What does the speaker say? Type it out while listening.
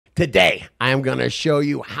Today, I am going to show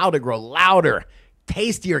you how to grow louder,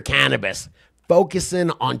 tastier cannabis,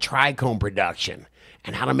 focusing on trichome production,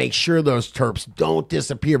 and how to make sure those terps don't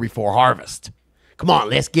disappear before harvest. Come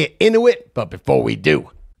on, let's get into it, but before we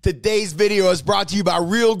do, today's video is brought to you by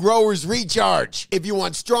Real Growers Recharge. If you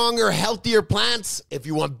want stronger, healthier plants, if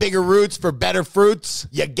you want bigger roots for better fruits,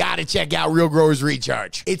 you gotta check out Real Growers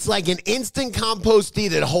Recharge. It's like an instant compost tea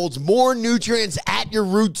that holds more nutrients at your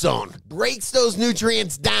root zone, breaks those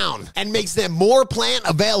nutrients down, and makes them more plant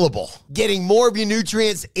available, getting more of your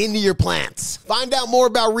nutrients into your plants. Find out more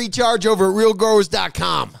about Recharge over at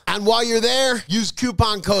realgrowers.com. And while you're there, use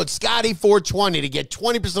coupon code Scotty420 to get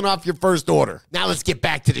 20% off your first order. Now let's get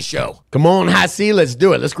back to the show. Come on, High C, let's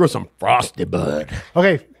do it. Let's grow some frosty bud.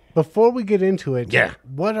 Okay, before we get into it, Yeah.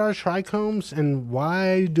 what are trichomes and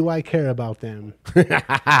why do I care about them?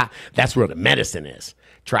 That's where the medicine is.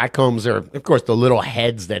 Trichomes are, of course, the little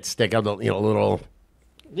heads that stick out, little.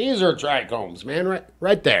 These are trichomes, man,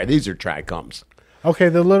 right there. These are trichomes. Okay,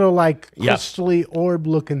 the little like Yep. crystally orb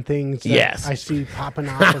looking things that Yes. I see popping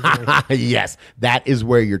off of my... Yes, that is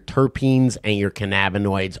where your terpenes and your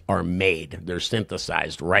cannabinoids are made. They're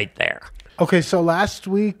synthesized right there. Okay, so last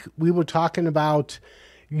week we were talking about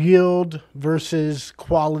yield versus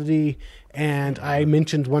quality, and I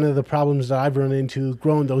mentioned one of the problems that I've run into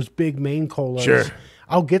growing those big main colas. Sure.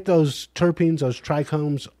 I'll get those terpenes, those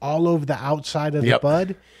trichomes, all over the outside of the Yep.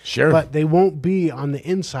 bud. Sure. But they won't be on the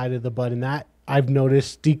inside of the bud, and that, I've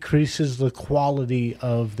noticed, decreases the quality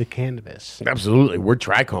of the cannabis. Absolutely. We're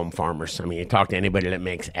trichome farmers. I mean, you talk to anybody that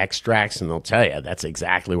makes extracts and they'll tell you that's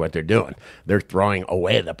exactly what they're doing. They're throwing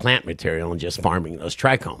away the plant material and just farming those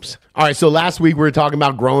trichomes. All right, so last week we were talking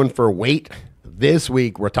about growing for weight. This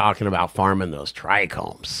week we're talking about farming those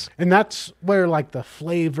trichomes. And that's where like the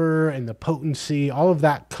flavor and the potency, all of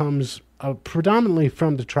that comes predominantly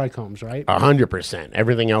from the trichomes, right? 100%.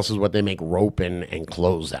 Everything else is what they make rope and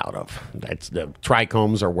clothes out of. That's the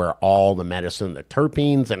trichomes are where all the medicine, the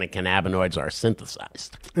terpenes and the cannabinoids are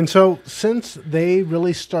synthesized. And so since they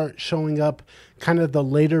really start showing up kind of the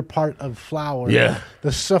later part of flower, Yeah.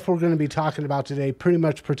 the stuff we're going to be talking about today pretty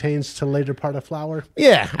much pertains to later part of flower.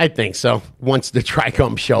 Yeah, I think so. Once the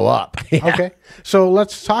trichomes show up. Yeah. Okay. So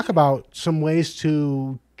let's talk about some ways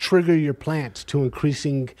to trigger your plant to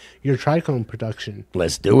increasing your trichome production.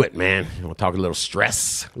 Let's do it, man. We'll talk a little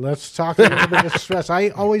stress. Let's talk a little bit of stress. I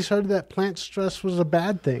always heard that plant stress was a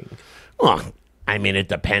bad thing. Well, I mean, it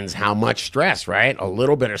depends how much stress, right? A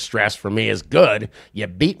little bit of stress for me is good. You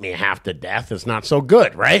beat me half to death, it's not so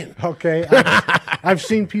good, right? Okay. I've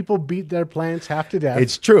seen people beat their plants half to death.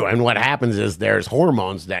 It's true. And what happens is there's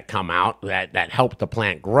hormones that come out that help the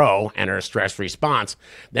plant grow and are a stress response.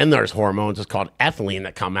 Then there's hormones, it's called ethylene,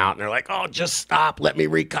 that come out and they're like, oh, just stop, let me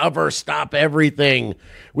recover, stop everything.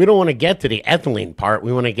 We don't want to get to the ethylene part.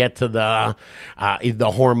 We want to get to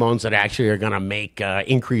the hormones that actually are going to make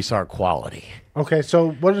increase our quality. Okay,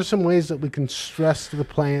 so what are some ways that we can stress the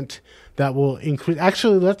plant that will increase?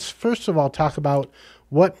 Actually, let's first of all talk about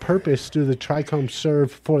what purpose do the trichomes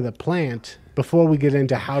serve for the plant before we get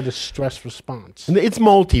into how to stress response. It's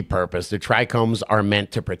multi-purpose. The trichomes are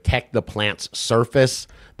meant to protect the plant's surface.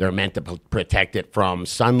 They're meant to protect it from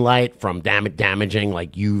sunlight, from damaging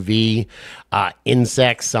like UV,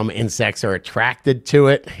 insects. Some insects are attracted to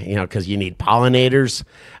it, because you need pollinators,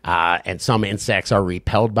 and some insects are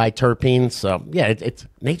repelled by terpenes. So yeah, it's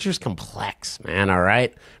nature's complex, man. All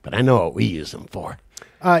right, but I know what we use them for.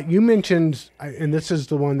 You mentioned, and this is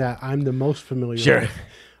the one that I'm the most familiar Sure.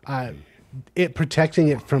 with. It protecting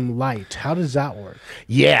it from light. How does that work?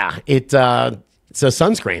 Yeah, it's a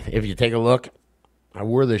sunscreen. If you take a look, I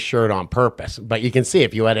wore this shirt on purpose, but you can see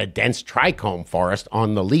if you had a dense trichome forest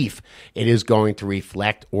on the leaf, it is going to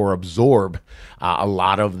reflect or absorb a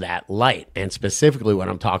lot of that light. And specifically what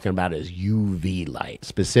I'm talking about is UV light,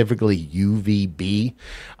 specifically UVB.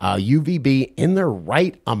 UVB in the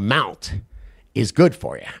right amount is good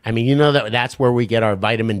for you. I mean, that's where we get our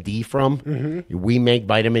vitamin D from. Mm-hmm. We make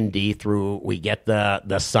vitamin D we get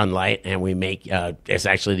the sunlight, and we make, it's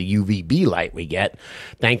actually the UVB light we get.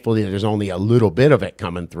 Thankfully, there's only a little bit of it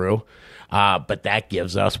coming through. But that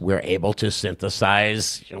gives us, we're able to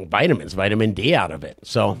synthesize vitamins, vitamin D out of it.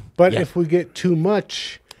 So, but yeah. if we get too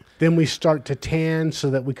much, then we start to tan so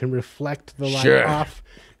that we can reflect the light Sure. off.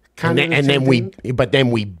 And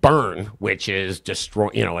then we burn, which is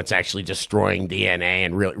it's actually destroying DNA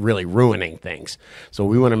and really ruining things. So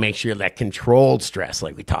we want to make sure that controlled stress,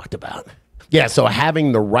 like we talked about. Yeah, so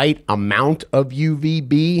having the right amount of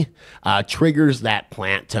UVB triggers that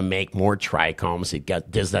plant to make more trichomes.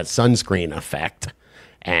 It does that sunscreen effect.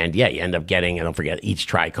 And yeah, you end up getting, and don't forget, each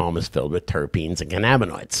trichome is filled with terpenes and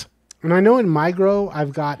cannabinoids. And I know in my grow,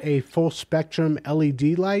 I've got a full spectrum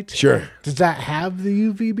LED light. Sure. Does that have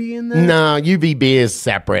the UVB in there? No, UVB is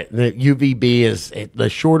separate. The UVB is the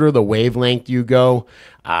shorter the wavelength you go,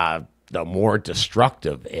 the more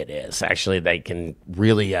destructive it is. Actually, they can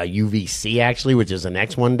really, UVC actually, which is the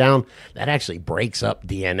next one down, that actually breaks up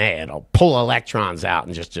DNA. It'll pull electrons out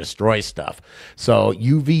and just destroy stuff. So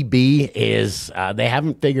UVB is, they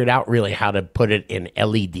haven't figured out really how to put it in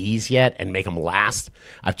LEDs yet and make them last.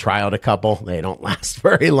 I've tried a couple. They don't last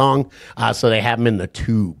very long. So they have them in the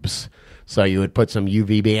tubes. So you would put some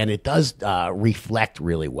UVB, and it does reflect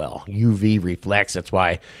really well. UV reflects. That's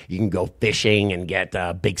why you can go fishing and get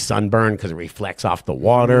big sunburn because it reflects off the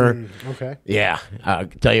water. Okay. Yeah.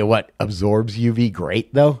 Tell you what absorbs UV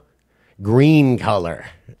great, though? Green color.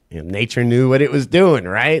 Nature knew what it was doing,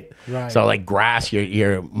 right? Right. So like grass,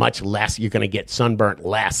 you're much less, you're going to get sunburnt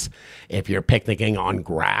less if you're picnicking on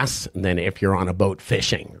grass than if you're on a boat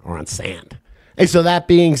fishing or on sand. Hey, so that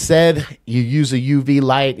being said, you use a UV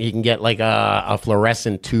light. You can get like a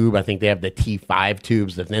fluorescent tube. I think they have the T5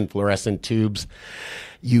 tubes, the thin fluorescent tubes.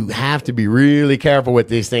 You have to be really careful with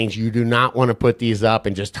these things. You do not want to put these up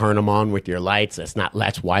and just turn them on with your lights.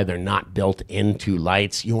 That's why they're not built into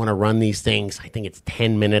lights. You want to run these things, I think it's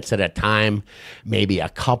 10 minutes at a time, maybe a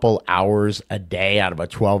couple hours a day out of a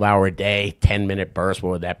 12-hour day, 10-minute burst.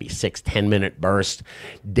 What would that be? 6 10-minute bursts.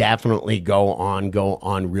 Definitely go on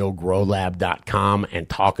realgrowlab.com and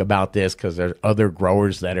talk about this because there's other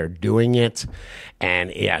growers that are doing it.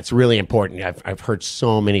 And yeah, it's really important. I've heard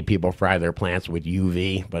so many people fry their plants with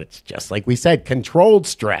UV, but it's just like we said, controlled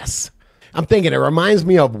stress. I'm thinking it reminds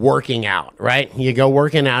me of working out, right? You go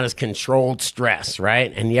working out is controlled stress,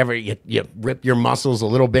 right? And you rip your muscles a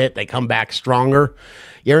little bit, they come back stronger.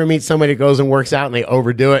 You ever meet somebody that goes and works out and they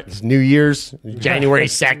overdo it? It's New Year's, January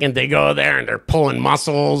 2nd, they go there and they're pulling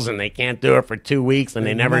muscles and they can't do it for 2 weeks and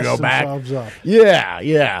they never go back. Up.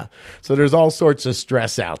 Yeah. So there's all sorts of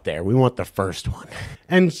stress out there. We want the first one.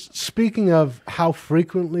 And speaking of how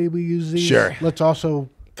frequently we use these, sure, let's also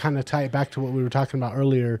kind of tie it back to what we were talking about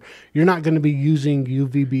earlier. You're not going to be using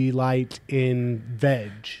UVB light in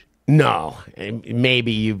veg. No,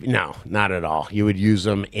 no, not at all. You would use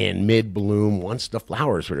them in mid-bloom once the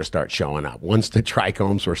flowers were to start showing up, once the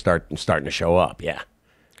trichomes were starting to show up, yeah.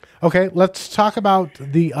 Okay, let's talk about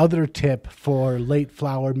the other tip for late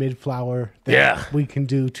flower, mid flower that we can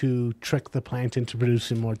do to trick the plant into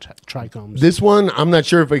producing more trichomes. This one, I'm not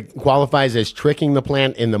sure if it qualifies as tricking the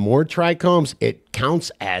plant into more trichomes. It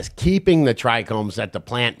counts as keeping the trichomes that the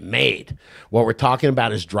plant made. What we're talking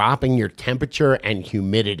about is dropping your temperature and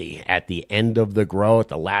humidity at the end of the grow, at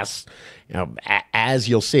the last. As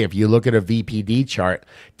you'll see, if you look at a VPD chart,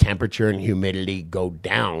 temperature and humidity go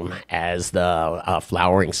down as the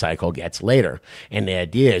flowering cycle gets later. And the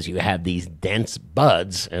idea is you have these dense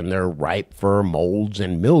buds and they're ripe for molds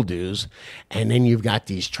and mildews. And then you've got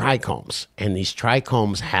these trichomes. And these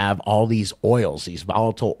trichomes have all these oils, these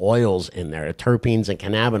volatile oils in there, terpenes and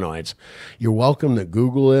cannabinoids. You're welcome to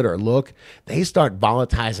Google it or look. They start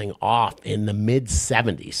volatilizing off in the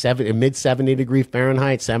mid-70s, mid 70 degree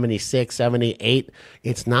Fahrenheit, 76, 78.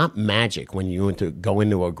 It's not magic when you go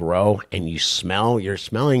into a grow and you're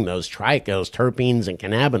smelling those terpenes and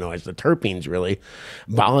cannabinoids, the terpenes really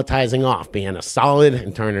volatilizing off, being a solid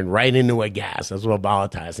and turning right into a gas. That's what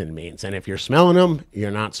volatilizing means. And if you're smelling them,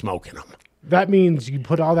 you're not smoking them. That means you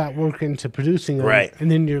put all that work into producing them, right, and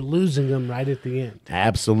then you're losing them right at the end.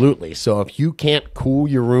 Absolutely. So if you can't cool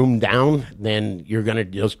your room down, then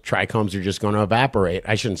those trichomes are just going to evaporate.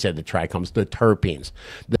 I shouldn't say the trichomes, the terpenes.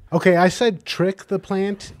 Okay, I said trick the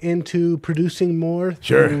plant into producing more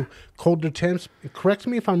through colder temps. Correct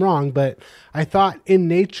me if I'm wrong, but I thought in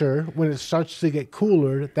nature, when it starts to get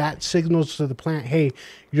cooler, that signals to the plant, hey,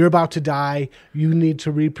 you're about to die, you need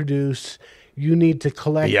to reproduce, you need to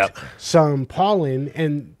collect some pollen.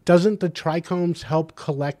 And doesn't the trichomes help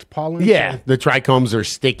collect pollen? Yeah, the trichomes are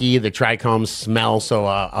sticky. The trichomes smell, so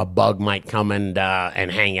a bug might come and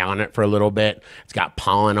hang on it for a little bit. It's got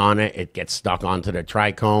pollen on it. It gets stuck onto the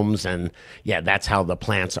trichomes, and yeah, that's how the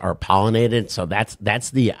plants are pollinated. So that's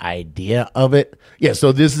the idea of it. Yeah,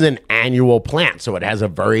 so this is an annual plant, so it has a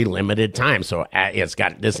very limited time. So it's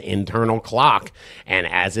got this internal clock, and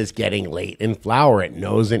as it's getting late in flower, it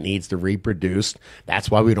knows it needs to reproduce produced. That's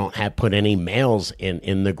why we don't have put any males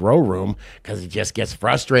in the grow room, because it just gets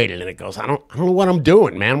frustrated and it goes, I don't know what I'm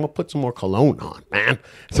doing, man. We'll put some more cologne on, man.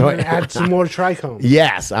 So add some more trichomes.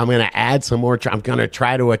 Yes, I'm going to add some more. I'm going to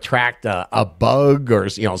try to attract a bug or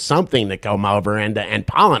something to come over and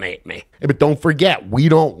pollinate me. But don't forget, we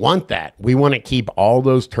don't want that. We want to keep all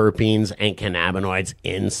those terpenes and cannabinoids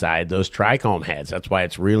inside those trichome heads. That's why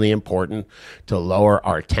it's really important to lower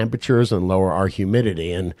our temperatures and lower our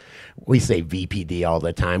humidity. And we say VPD all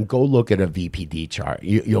the time. Go look at a VPD chart.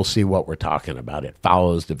 You'll see what we're talking about. It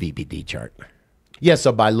follows the VPD chart. Yeah,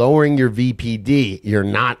 so by lowering your VPD, you're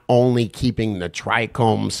not only keeping the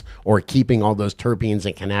trichomes or keeping all those terpenes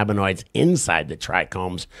and cannabinoids inside the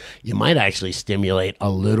trichomes, you might actually stimulate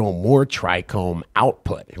a little more trichome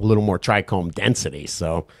output, a little more trichome density.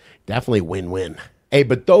 So definitely win-win. Hey,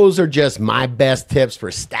 but those are just my best tips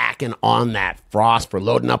for stacking on that frost, for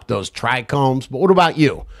loading up those trichomes. But what about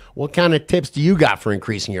you? What kind of tips do you got for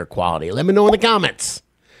increasing your quality? Let me know in the comments.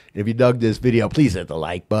 If you dug this video, please hit the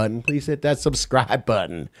like button. Please hit that subscribe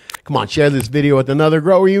button. Come on, share this video with another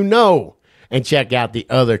grower you know. And check out the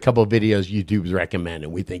other couple of videos YouTube's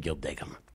recommending. We think you'll dig them.